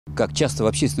Как часто в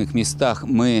общественных местах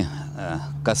мы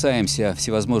касаемся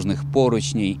всевозможных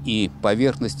поручней и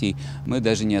поверхностей, мы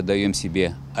даже не отдаем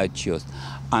себе отчет.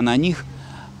 А на них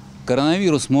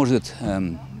коронавирус может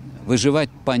выживать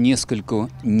по несколько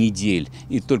недель.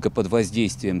 И только под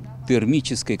воздействием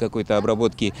термической какой-то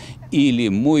обработки или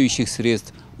моющих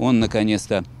средств он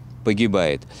наконец-то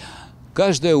погибает.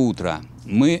 Каждое утро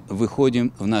мы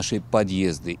выходим в наши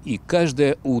подъезды, и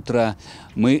каждое утро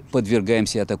мы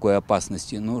подвергаемся такой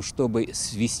опасности. Но чтобы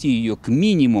свести ее к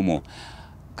минимуму,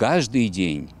 каждый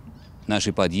день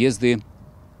наши подъезды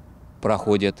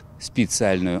проходят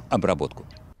специальную обработку.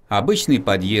 Обычный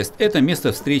подъезд – это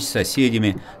место встреч с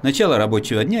соседями, начало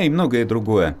рабочего дня и многое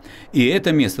другое. И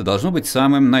это место должно быть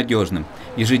самым надежным.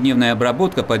 Ежедневная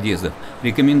обработка подъездов –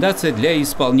 рекомендация для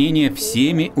исполнения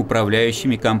всеми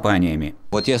управляющими компаниями.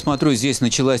 Вот я смотрю, здесь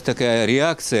началась такая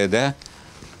реакция, да?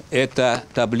 Это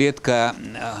таблетка…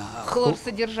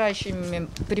 Хлорсодержащий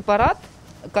препарат,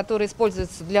 который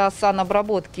используется для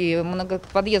санобработки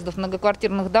подъездов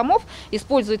многоквартирных домов,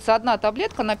 используется одна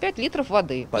таблетка на 5 литров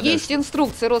воды. Есть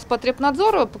инструкция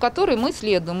Роспотребнадзора, по которой мы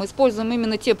следуем. Мы используем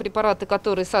именно те препараты,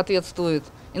 которые соответствуют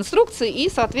инструкции,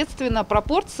 и, соответственно,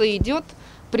 пропорция идет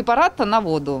препарата на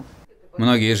воду.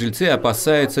 Многие жильцы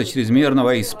опасаются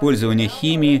чрезмерного использования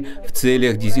химии в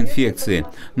целях дезинфекции.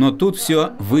 Но тут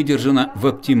все выдержано в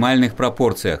оптимальных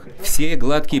пропорциях. Все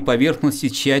гладкие поверхности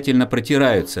тщательно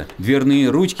протираются. Дверные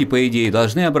ручки, по идее,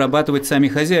 должны обрабатывать сами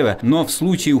хозяева, но в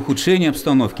случае ухудшения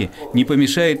обстановки не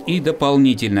помешает и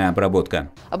дополнительная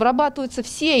обработка. Обрабатываются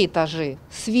все этажи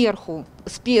сверху,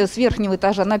 с верхнего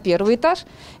этажа на первый этаж.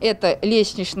 Это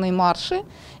лестничные марши,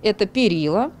 это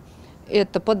перила.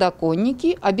 Это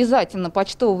подоконники, обязательно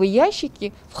почтовые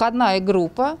ящики, входная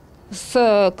группа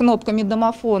с кнопками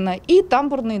домофона и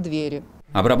тамбурные двери.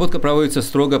 Обработка проводится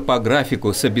строго по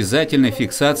графику с обязательной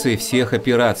фиксацией всех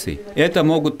операций. Это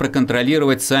могут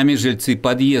проконтролировать сами жильцы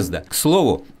подъезда. К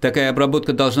слову, такая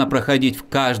обработка должна проходить в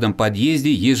каждом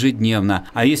подъезде ежедневно.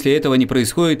 А если этого не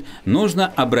происходит,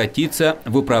 нужно обратиться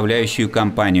в управляющую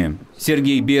компанию.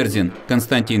 Сергей Берзин,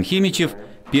 Константин Химичев,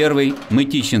 Первый,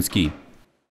 Мытищинский.